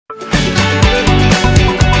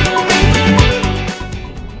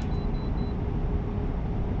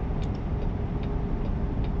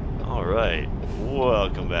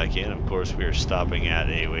welcome back in. Of course, we are stopping at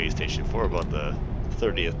a way station for about the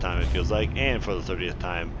 30th time, it feels like, and for the 30th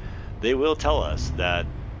time, they will tell us that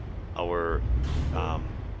our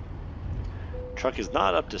truck is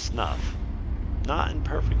not up to snuff, not in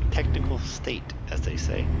perfect technical state, as they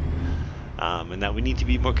say, and that we need to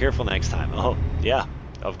be more careful next time. Oh, yeah,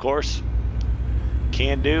 of course.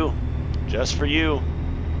 Can do. Just for you.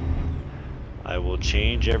 I will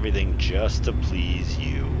change everything just to please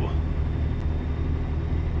you.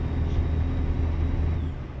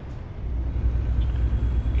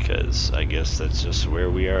 Because I guess that's just where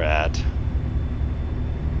we are at.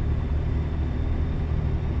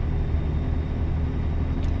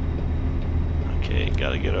 Okay,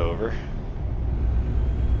 gotta get over.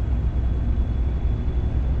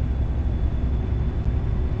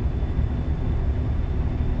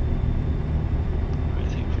 I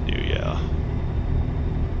think we do, yeah.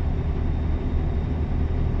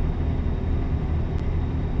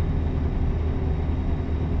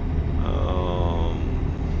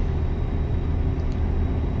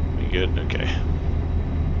 Good, okay.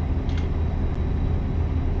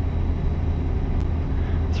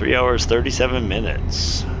 Three hours, 37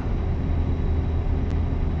 minutes.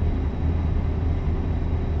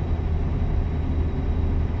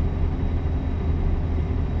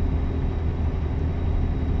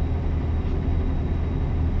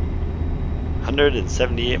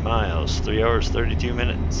 $178 miles, 3 hours, 32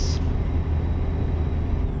 minutes.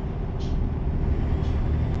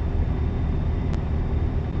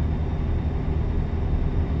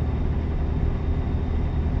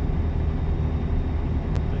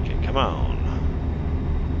 Come on.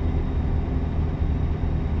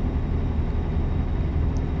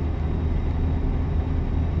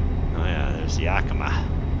 Oh yeah, there's Yakima.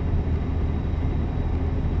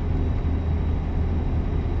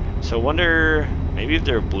 So I wonder, maybe if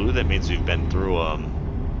they're blue, that means we've been through them.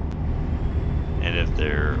 And if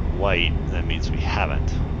they're white, that means we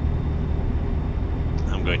haven't.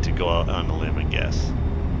 I'm going to go out on a limb and guess.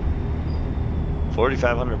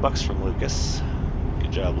 $4,500 from Lucas.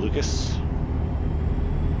 Good job, Lucas.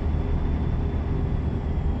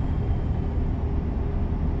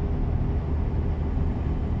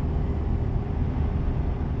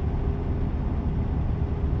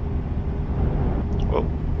 Whoa.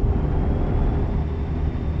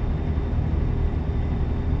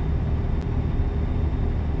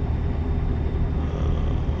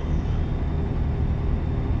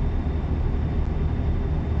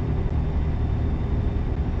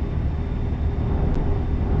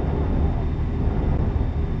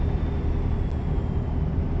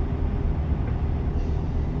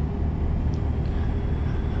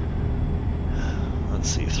 Let's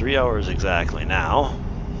see, 3 hours exactly now.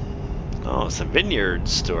 Oh, it's a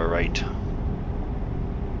vineyards to our right.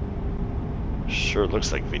 Sure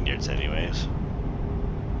looks like vineyards anyways.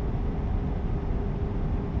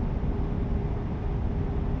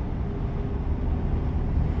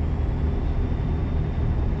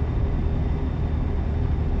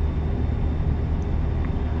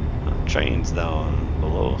 Trains down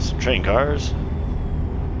below. Some train cars.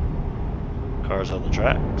 Cars on the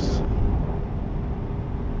tracks.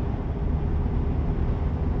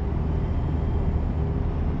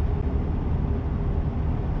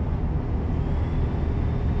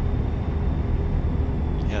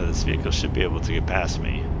 This vehicle should be able to get past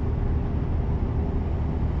me.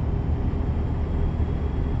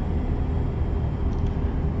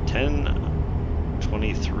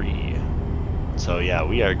 $10:23. So yeah,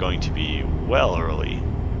 we are going to be well early,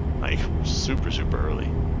 like super early,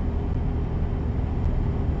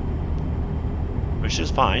 which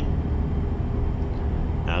is fine.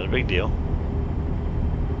 Not a big deal.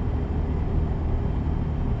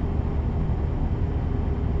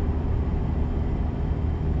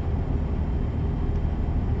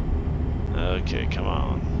 Okay, come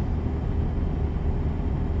on.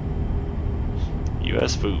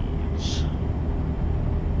 US Foods.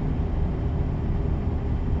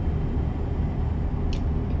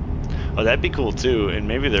 Oh, that'd be cool too, and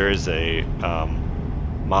maybe there is a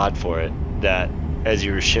mod for it that as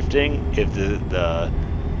you were shifting, if the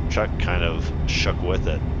truck kind of shook with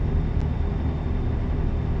it.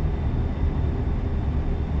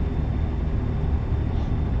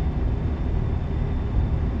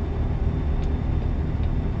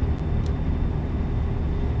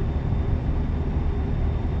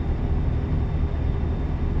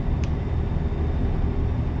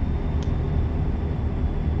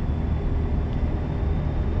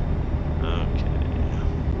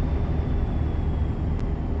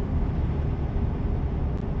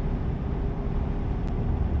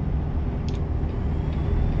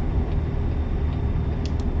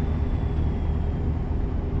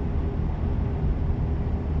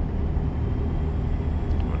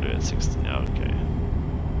 60. Okay.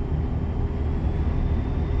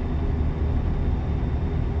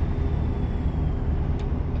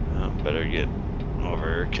 Better get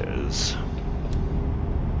over, because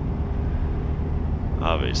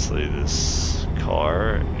obviously this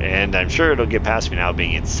car, and I'm sure it'll get past me now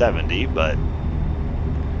being at 70, but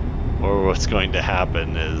or what's going to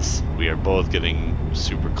happen is we are both getting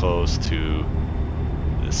super close to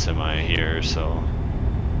the semi here. So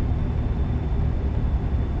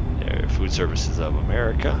there, Food Services of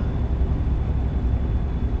America.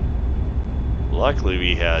 Luckily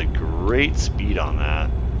we had great speed on that.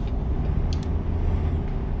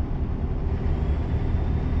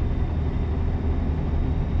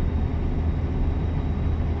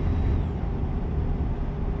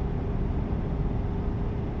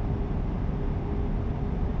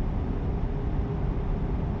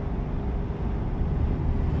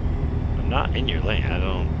 Not in your lane. I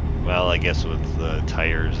don't. Well, I guess with the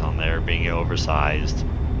tires on there being oversized,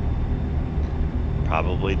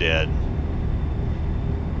 probably did.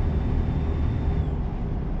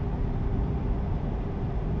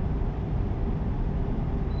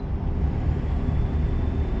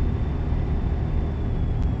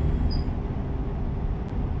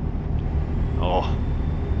 Oh.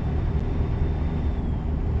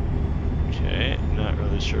 Okay, not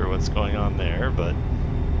really sure what's going on there, but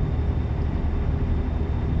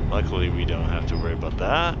luckily we don't have to worry about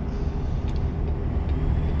that.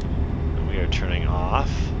 And we are turning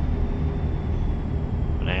off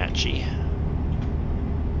Wenatchee.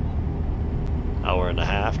 Hour and a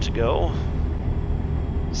half to go.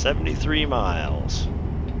 73 miles.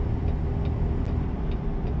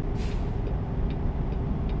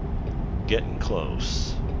 Getting close.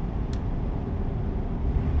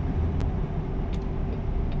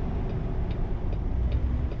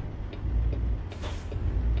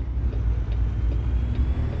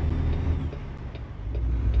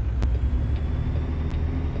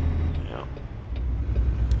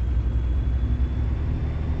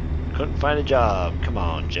 Couldn't find a job. Come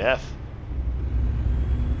on, Jeff.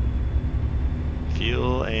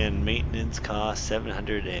 Fuel and maintenance cost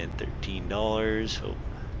 $713. Oh.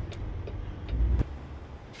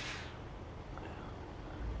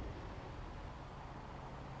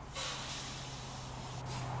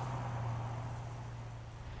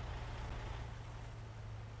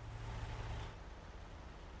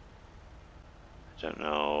 I don't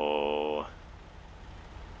know.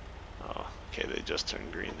 Oh, okay, they just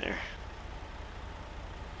turned green there.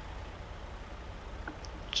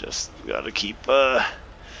 Just gotta keep,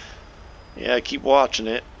 yeah, keep watching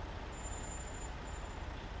it.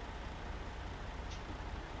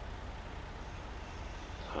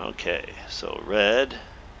 Okay, so red.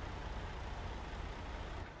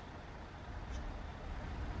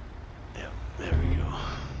 Yep, there we go.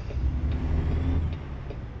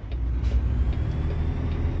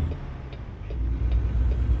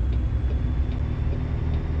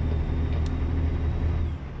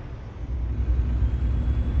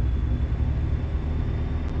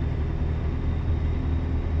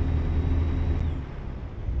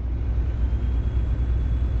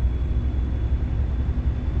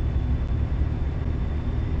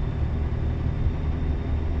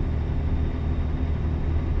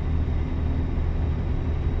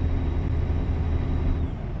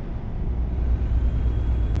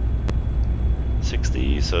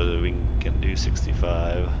 So that we can do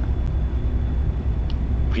 65.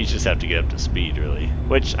 We just have to get up to speed, really.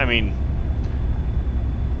 Which, I mean,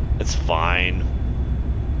 it's fine.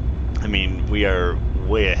 I mean, we are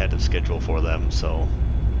way ahead of schedule for them, so.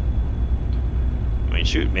 I mean,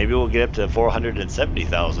 shoot, maybe we'll get up to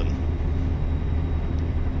 470,000.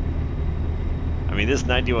 I mean, this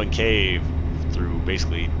 91K through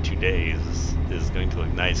basically 2 days is going to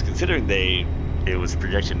look nice, considering it was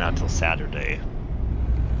projected not till Saturday.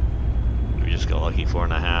 We just got lucky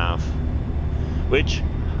 4.5, which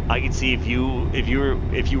I could see if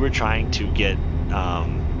you were trying to get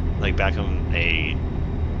like back on a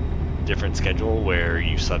different schedule where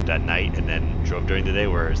you slept at night and then drove during the day,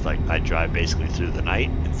 where it's like I drive basically through the night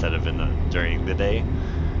instead of during the day,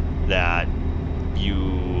 that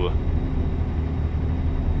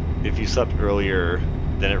if you slept earlier,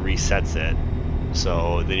 then it resets it,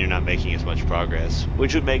 so then you're not making as much progress,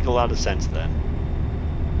 which would make a lot of sense then.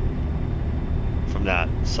 From that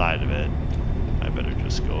side of it, I better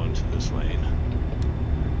just go into this lane,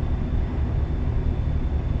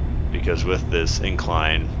 because with this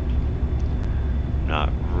incline,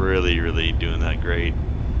 not really doing that great,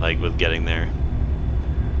 like with getting there.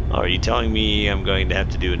 Oh, are you telling me I'm going to have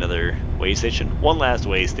to do another weigh station? One last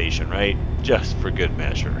weigh station, right? Just for good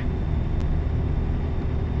measure.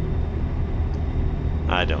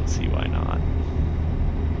 I don't see why not.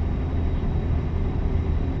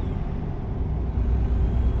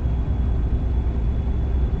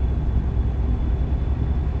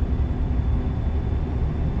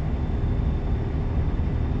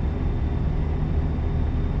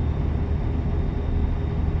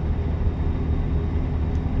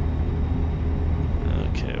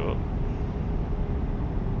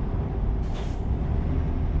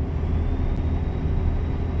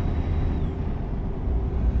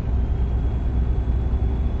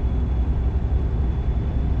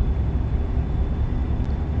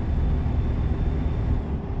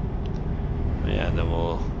 And then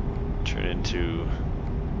we'll turn into,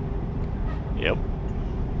 yep.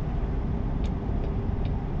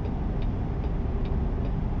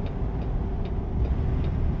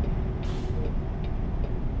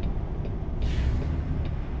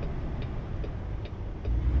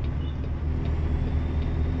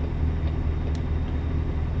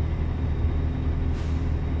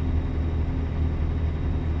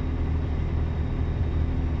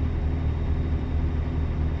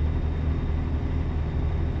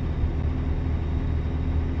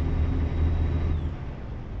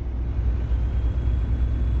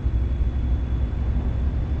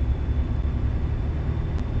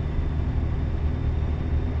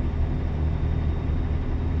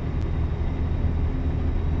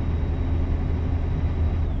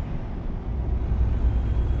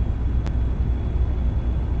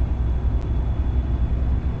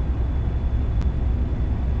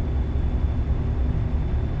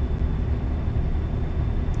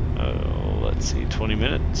 Let's see, 20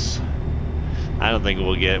 minutes. I don't think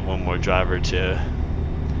we'll get one more driver to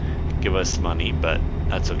give us money, but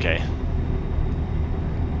that's okay.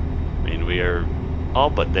 I mean, we are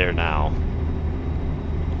all but there now.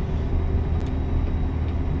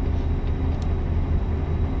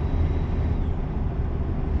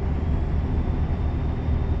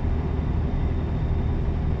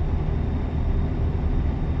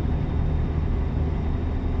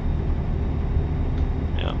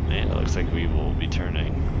 Looks like we will be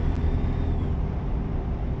turning.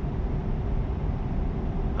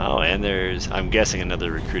 Oh, and there's, I'm guessing,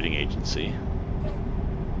 another recruiting agency.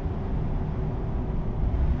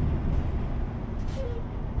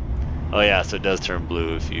 Oh yeah, so it does turn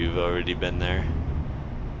blue if you've already been there.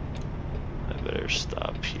 I better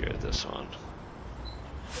stop here at this one.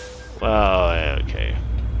 Well, yeah, okay.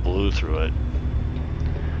 Blew through it.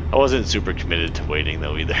 I wasn't super committed to waiting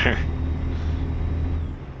though either.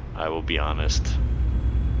 I will be honest.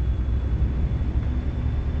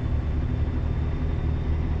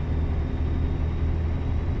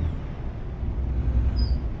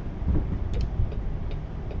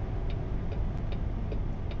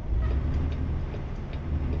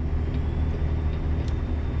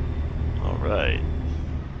 All right.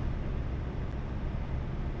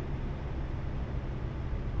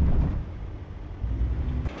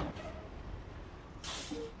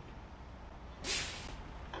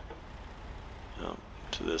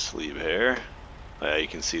 To this leave here. You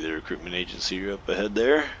can see the recruitment agency up ahead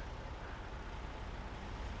there.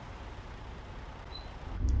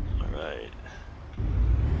 Alright.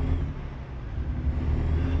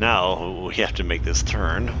 Now we have to make this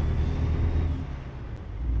turn.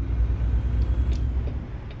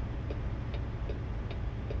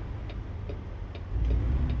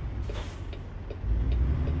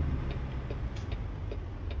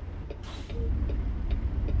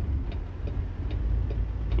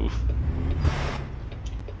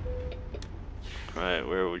 Alright,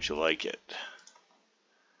 where would you like it?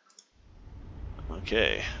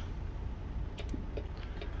 Okay.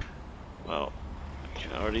 Well, I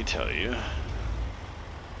can already tell you. Go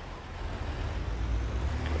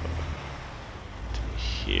to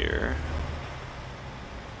here.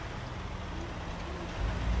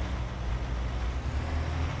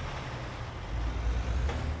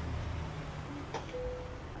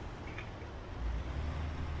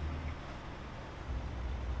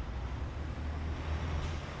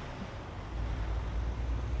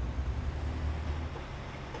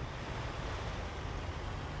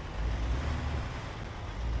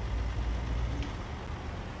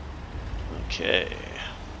 Okay.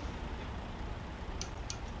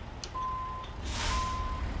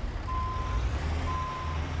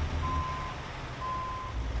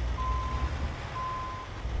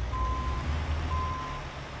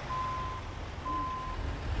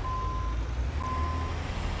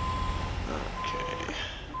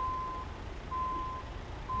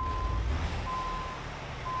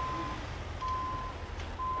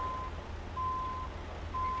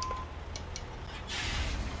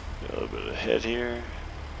 A little bit ahead here.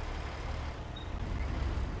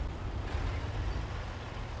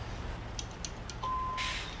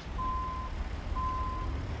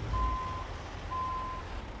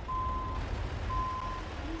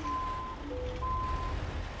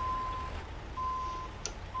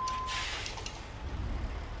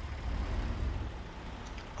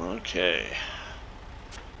 Okay.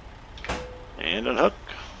 And unhook.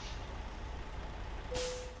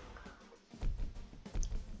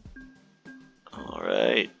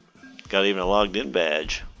 Alright. Got even a logged in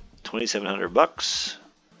badge. 2,700 bucks.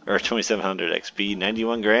 Or 2,700 XP,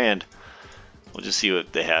 91 grand. We'll just see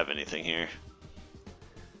if they have anything here.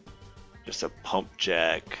 Just a pump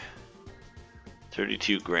jack.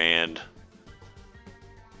 32 grand.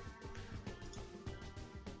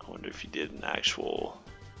 I wonder if he did an actual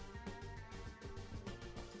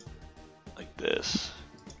like this,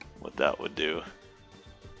 what that would do.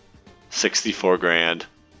 64 grand.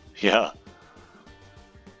 Yeah.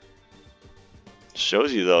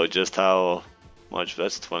 Shows you though just how much.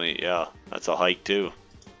 That's 20. Yeah, that's a hike too.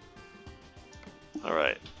 All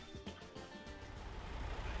right.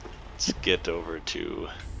 Let's get over to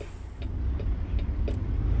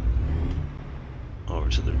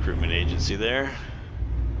the recruitment agency there.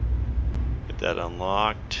 Get that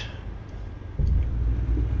unlocked.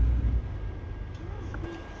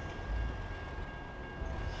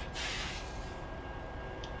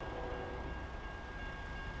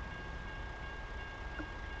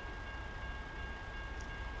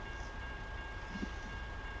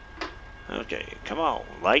 Okay, come on,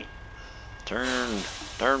 light. Turn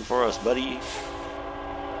for us, buddy.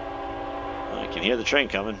 I can hear the train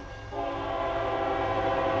coming.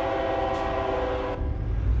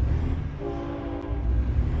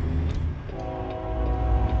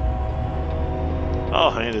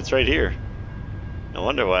 Oh, and it's right here. No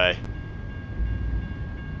wonder why.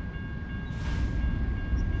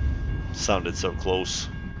 Sounded so close.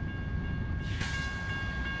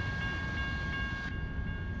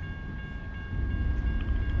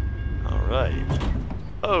 Alright.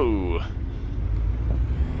 Oh!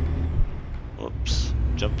 Whoops.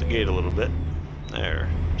 Jumped the gate a little bit. There.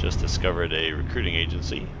 Just discovered a recruiting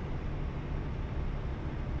agency.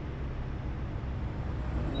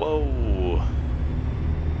 Whoa!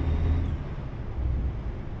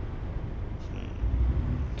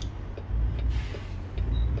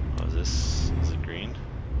 Oh, is it green?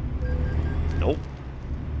 Nope.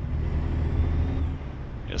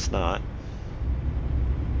 Guess not.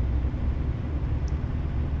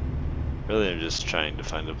 Really, I'm just trying to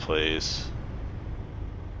find a place.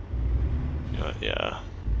 You know what, yeah.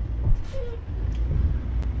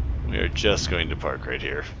 We are just going to park right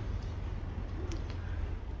here.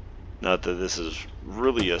 Not that this is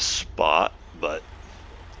really a spot, but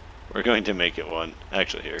we're going to make it one.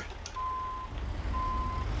 Actually, here.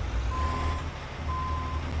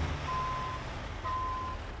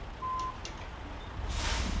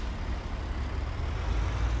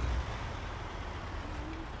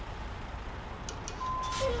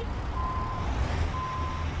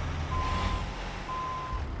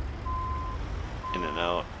 In and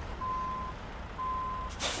out.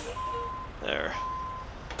 There.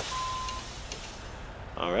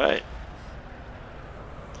 Alright.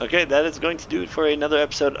 Okay, that is going to do it for another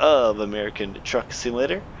episode of American Truck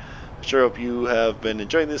Simulator. I sure hope you have been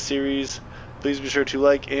enjoying this series. Please be sure to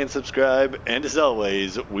like and subscribe, and as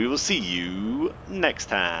always, we will see you next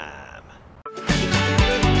time.